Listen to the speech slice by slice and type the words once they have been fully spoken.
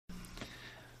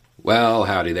Well,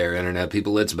 howdy there, Internet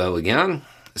people. It's Bo again.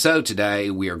 So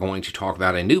today we are going to talk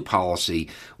about a new policy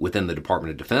within the Department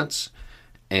of Defense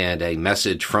and a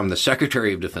message from the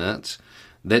Secretary of Defense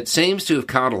that seems to have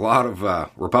caught a lot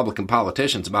of Republican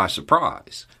politicians by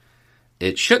surprise.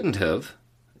 It shouldn't have.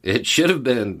 It should have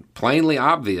been plainly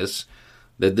obvious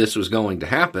that this was going to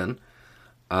happen,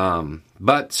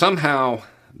 but somehow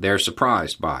they're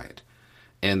surprised by it,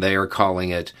 and they are calling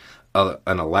it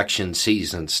an election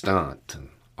season stunt and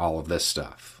all of this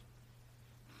stuff.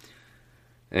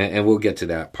 And we'll get to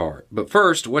that part. But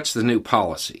first, what's the new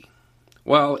policy?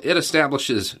 Well, it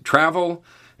establishes travel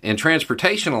and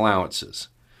transportation allowances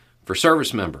for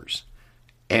service members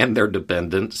and their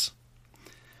dependents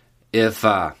if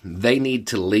they need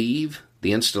to leave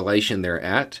the installation they're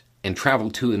at and travel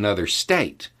to another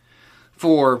state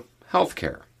for health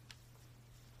care,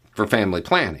 for family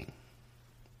planning.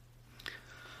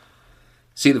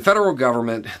 See, the federal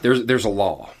government, there's a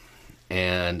law,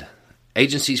 and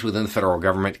agencies within the federal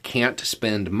government can't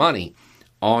spend money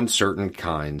on certain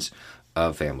kinds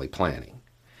of family planning.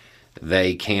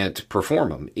 They can't perform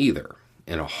them either,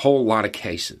 in a whole lot of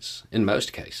cases, in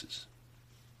most cases.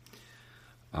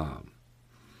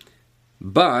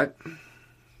 But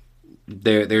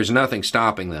there's nothing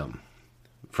stopping them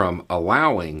from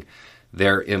allowing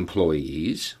their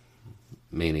employees,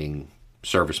 meaning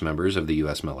service members of the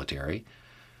U.S. military,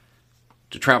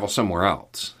 to travel somewhere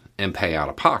else and pay out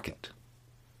of pocket.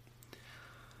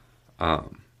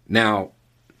 Now,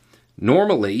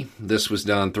 normally this was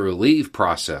done through a leave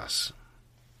process,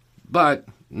 but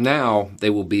now they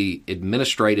will be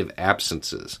administrative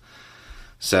absences,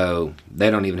 so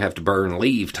they don't even have to burn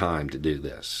leave time to do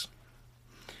this.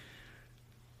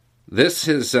 This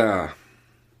has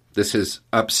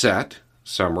upset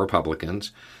some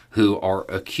Republicans who are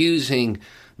accusing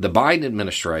the Biden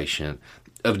administration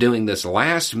of doing this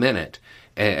last minute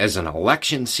as an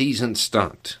election season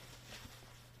stunt.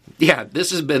 Yeah,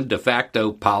 this has been de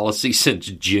facto policy since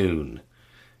June.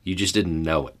 You just didn't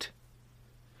know it.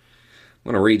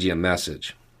 I'm going to read you a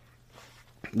message.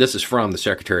 This is from the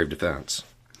Secretary of Defense.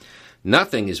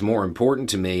 Nothing is more important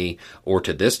to me or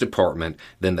to this department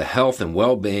than the health and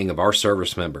well-being of our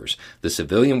service members, the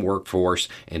civilian workforce,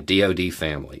 and DoD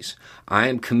families. I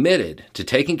am committed to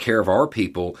taking care of our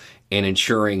people and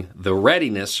ensuring the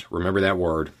readiness, remember that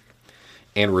word,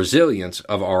 and resilience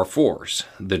of our force.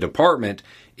 The department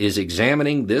is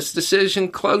examining this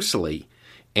decision closely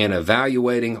and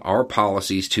evaluating our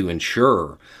policies to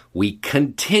ensure we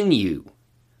continue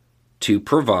to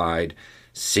provide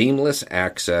seamless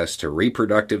access to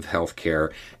reproductive health care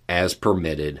as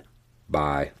permitted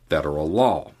by federal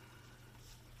law.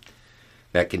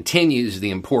 That continues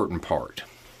the important part,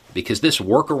 because this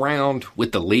workaround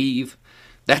with the leave,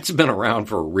 that's been around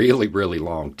for a really, really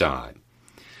long time.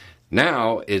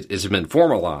 Now it's been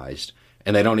formalized,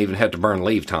 and they don't even have to burn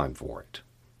leave time for it.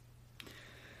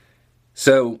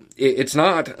 So it's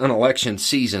not an election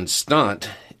season stunt.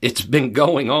 It's been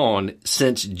going on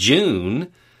since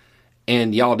June,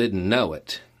 and y'all didn't know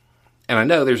it. And I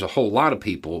know there's a whole lot of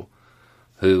people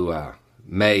who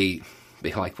may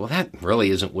be like, well, that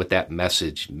really isn't what that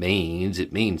message means.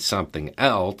 It means something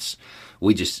else.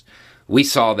 We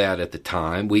saw that at the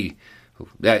time.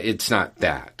 It's not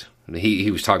that.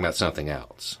 He was talking about something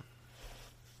else.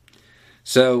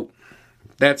 So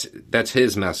that's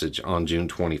his message on June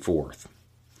 24th.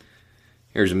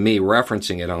 Here's me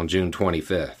referencing it on June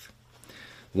 25th.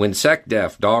 When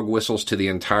SecDef dog whistles to the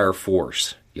entire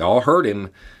force, y'all heard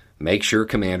him. Make sure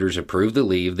commanders approve the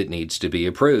leave that needs to be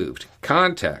approved.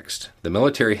 Context. The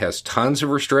military has tons of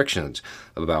restrictions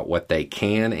about what they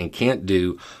can and can't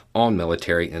do on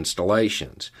military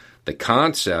installations. The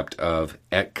concept of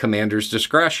at commander's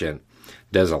discretion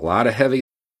does a lot of heavy.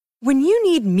 When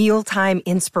you need mealtime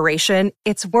inspiration,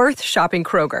 it's worth shopping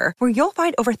Kroger, where you'll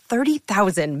find over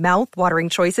 30,000 mouth-watering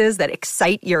choices that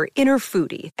excite your inner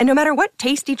foodie. And no matter what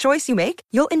tasty choice you make,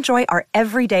 you'll enjoy our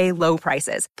everyday low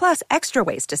prices, plus extra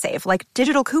ways to save, like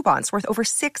digital coupons worth over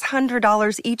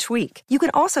 $600 each week. You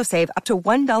can also save up to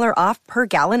 $1 off per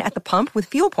gallon at the pump with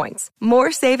fuel points.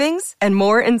 More savings and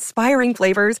more inspiring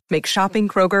flavors make shopping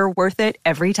Kroger worth it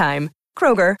every time.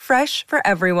 Kroger, fresh for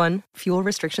everyone. Fuel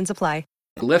restrictions apply.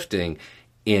 Lifting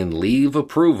in leave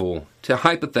approval to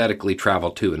hypothetically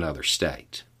travel to another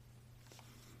state.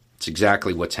 It's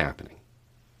exactly what's happening.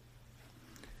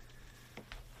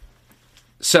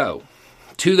 So,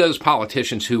 to those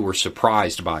politicians who were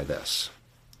surprised by this,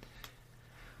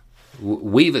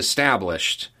 we've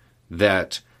established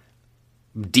that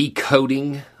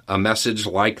decoding a message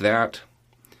like that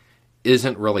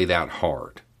isn't really that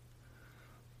hard.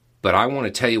 But I want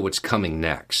to tell you what's coming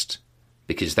next,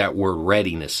 because that word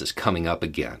readiness is coming up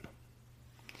again.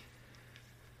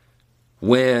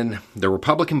 When the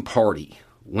Republican Party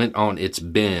went on its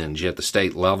binge at the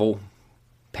state level,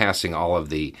 passing all of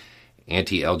the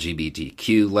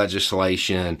anti-LGBTQ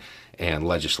legislation and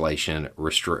legislation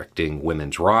restricting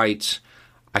women's rights,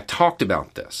 I talked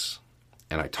about this.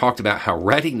 And I talked about how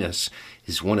readiness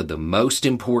is one of the most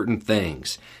important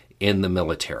things in the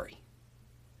military.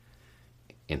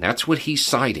 And that's what he's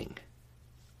citing,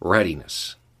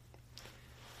 readiness.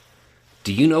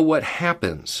 Do you know what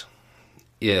happens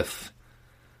if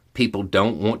people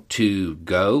don't want to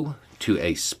go to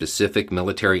a specific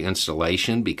military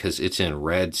installation because it's in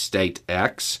red state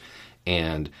X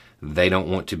and they don't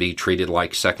want to be treated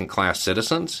like second-class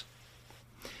citizens?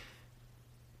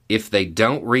 If they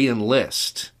don't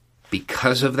re-enlist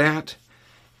because of that,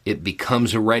 it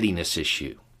becomes a readiness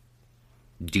issue.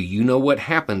 Do you know what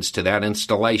happens to that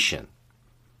installation?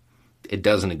 It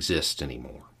doesn't exist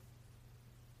anymore.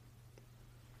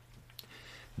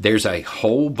 There's a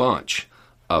whole bunch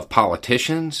of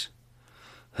politicians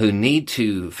who need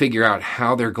to figure out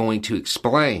how they're going to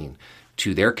explain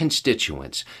to their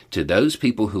constituents, to those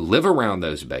people who live around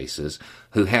those bases,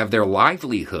 who have their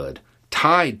livelihood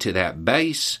tied to that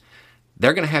base.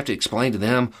 They're going to have to explain to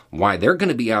them why they're going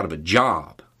to be out of a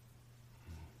job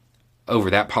over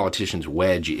that politician's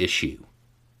wedge issue.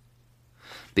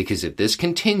 Because if this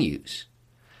continues,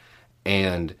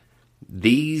 and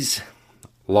these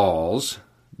laws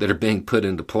that are being put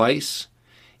into place,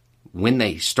 when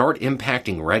they start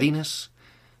impacting readiness,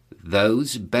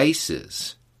 those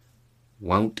bases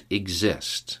won't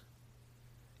exist.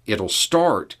 It'll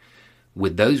start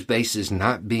with those bases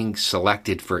not being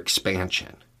selected for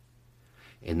expansion.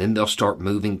 And then they'll start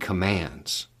moving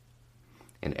commands.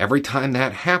 And every time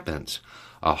that happens,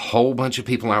 a whole bunch of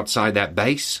people outside that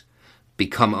base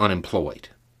become unemployed.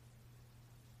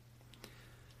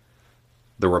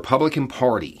 The Republican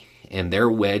Party and their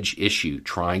wedge issue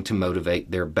trying to motivate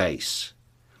their base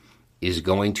is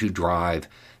going to drive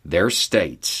their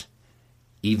states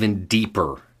even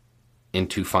deeper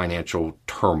into financial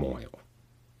turmoil.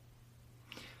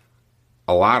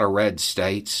 A lot of red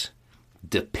states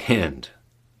depend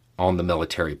on the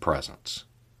military presence.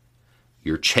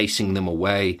 You're chasing them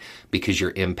away because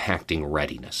you're impacting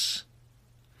readiness.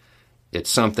 It's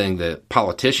something that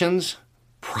politicians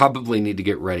probably need to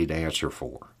get ready to answer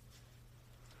for.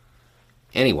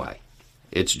 Anyway,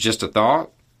 it's just a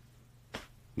thought.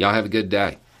 Y'all have a good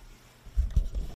day.